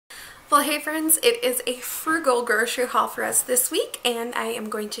Well, hey friends, it is a frugal grocery haul for us this week, and I am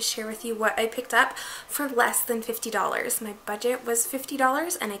going to share with you what I picked up for less than $50. My budget was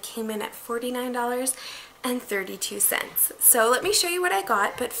 $50 and I came in at $49.32. So let me show you what I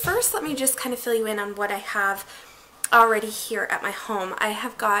got, but first let me just kind of fill you in on what I have already here at my home. I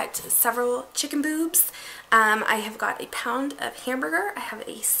have got several chicken boobs. I have got a pound of hamburger. I have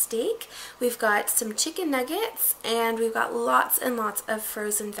a steak. We've got some chicken nuggets, and we've got lots and lots of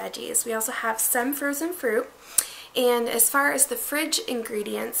frozen veggies. We also have some frozen fruit. And as far as the fridge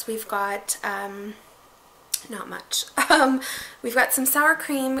ingredients, we've got not much. We've got some sour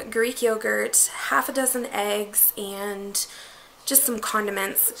cream, Greek yogurt, half a dozen eggs, and just some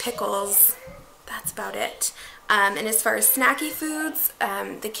condiments, pickles. That's about it. And as far as snacky foods,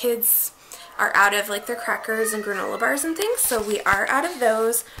 the kids are out of like their crackers and granola bars and things, so we are out of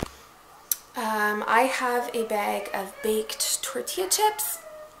those. I have a bag of baked tortilla chips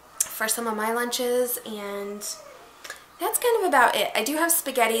for some of my lunches, and that's kind of about it. I do have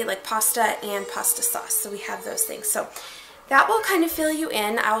spaghetti, like pasta and pasta sauce, so we have those things. So that will kind of fill you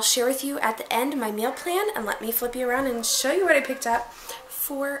in. I'll share with you at the end my meal plan, and let me flip you around and show you what I picked up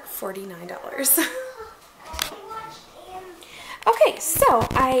for $49. Okay, so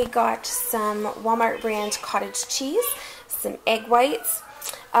I got some Walmart brand cottage cheese, some egg whites,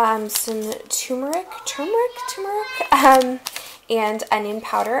 some turmeric, and onion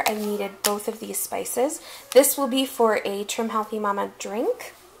powder. I needed both of these spices. This will be for a Trim Healthy Mama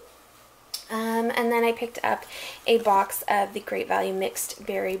drink. And then I picked up a box of the Great Value mixed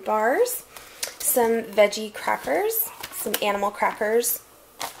berry bars, some veggie crackers, some animal crackers,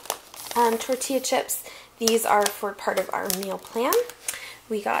 tortilla chips. These are for part of our meal plan.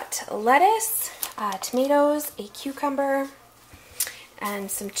 We got lettuce, tomatoes, a cucumber, and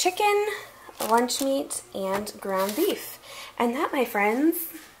some chicken, lunch meat, and ground beef. And that, my friends,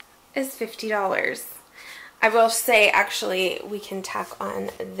 is $50. I will say, actually, we can tack on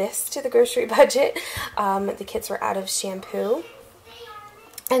this to the grocery budget. The kids were out of shampoo.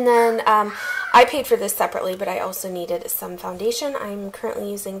 And then I paid for this separately, but I also needed some foundation. I'm currently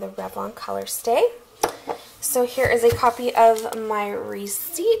using the Revlon Color Stay. So here is a copy of my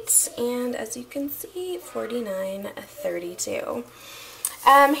receipt, and as you can see, $49.32.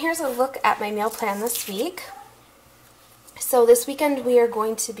 Here's a look at my meal plan this week. So this weekend we are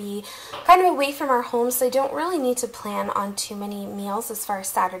going to be kind of away from our home, so I don't really need to plan on too many meals as far as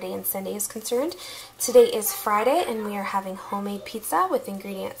Saturday and Sunday is concerned. Today is Friday, and we are having homemade pizza with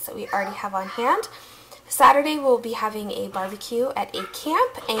ingredients that we already have on hand. Saturday we'll be having a barbecue at a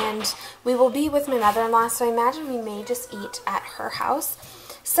camp, and we will be with my mother-in-law, so I imagine we may just eat at her house.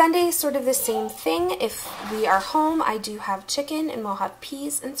 Sunday, sort of the same thing. If we are home, I do have chicken, and we'll have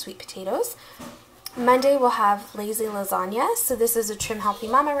peas and sweet potatoes. Monday we'll have lazy lasagna. So this is a Trim Healthy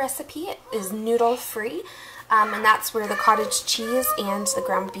Mama recipe. It is noodle free, and that's where the cottage cheese and the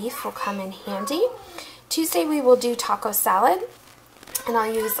ground beef will come in handy. Tuesday we will do taco salad, and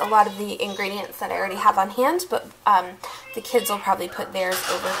I'll use a lot of the ingredients that I already have on hand, but the kids will probably put theirs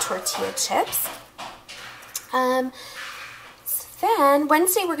over tortilla chips. Then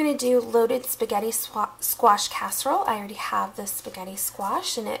Wednesday we're going to do loaded spaghetti squash casserole. I already have the spaghetti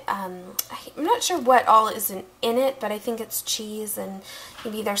squash, and I'm not sure what all is in it, but I think it's cheese and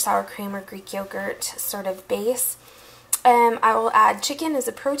maybe either sour cream or Greek yogurt sort of base. I will add chicken as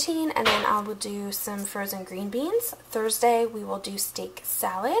a protein, and then I will do some frozen green beans. Thursday we will do steak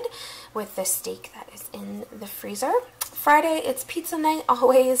salad with the steak that is in the freezer. Friday it's pizza night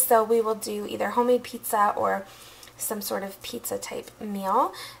always, so we will do either homemade pizza or some sort of pizza type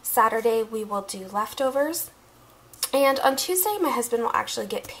meal. Saturday we will do leftovers. And on Tuesday, my husband will actually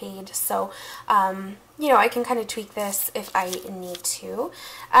get paid, so, you know, I can kind of tweak this if I need to.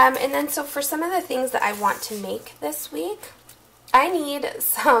 And then, so for some of the things that I want to make this week, I need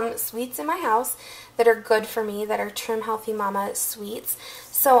some sweets in my house that are good for me, that are Trim Healthy Mama sweets.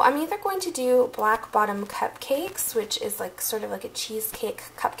 So I'm either going to do black bottom cupcakes, which is like sort of like a cheesecake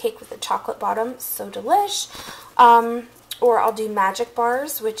cupcake with a chocolate bottom, so delish. Or I'll do magic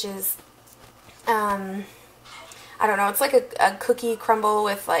bars, which is, I don't know, it's like a cookie crumble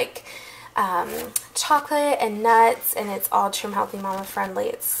with like chocolate and nuts, and it's all Trim Healthy Mama friendly.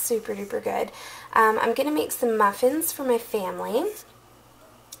 It's super duper good. I'm going to make some muffins for my family.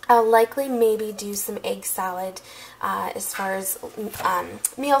 I'll likely maybe do some egg salad as far as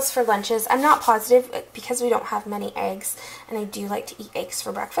meals for lunches. I'm not positive because we don't have many eggs, and I do like to eat eggs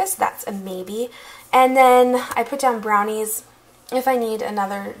for breakfast. That's a maybe. And then I put down brownies if I need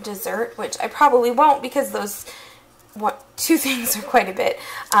another dessert, which I probably won't because those two things are quite a bit.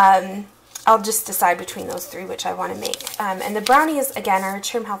 I'll just decide between those three which I want to make. And the brownies, again, are a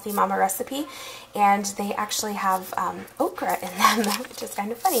Trim Healthy Mama recipe, and they actually have okra in them, which is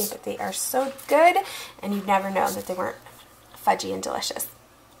kind of funny, but they are so good, and you'd never know that they weren't fudgy and delicious.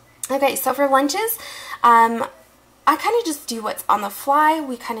 Okay, so for lunches, I kind of just do what's on the fly.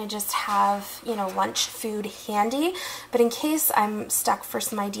 We kind of just have, you know, lunch food handy. But in case I'm stuck for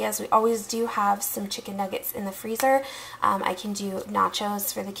some ideas, we always do have some chicken nuggets in the freezer. I can do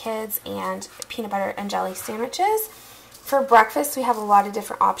nachos for the kids and peanut butter and jelly sandwiches. For breakfast, we have a lot of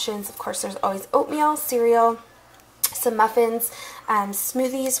different options. Of course, there's always oatmeal, cereal, some muffins,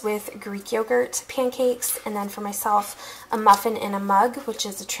 smoothies with Greek yogurt, pancakes, and then for myself, a muffin in a mug, which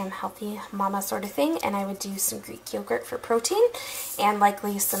is a Trim Healthy Mama sort of thing, and I would do some Greek yogurt for protein, and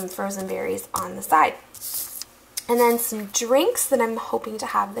likely some frozen berries on the side. And then some drinks that I'm hoping to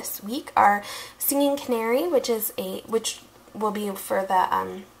have this week are Singing Canary, which will be for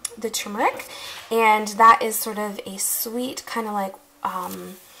the turmeric, and that is sort of a sweet, kind of like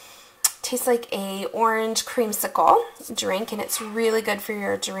tastes like a orange creamsicle drink, and it's really good for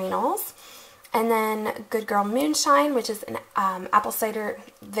your adrenals. And then Good Girl Moonshine, which is an apple cider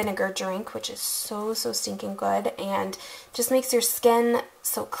vinegar drink, which is so stinking good and just makes your skin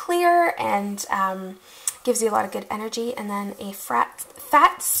so clear and gives you a lot of good energy. And then a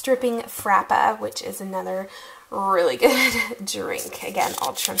fat stripping frappa, which is another really good drink. Again,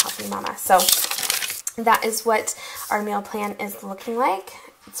 all Trim Healthy Mama. So that is what our meal plan is looking like.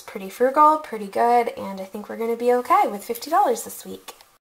 It's pretty frugal, pretty good, and I think we're going to be okay with $50 this week.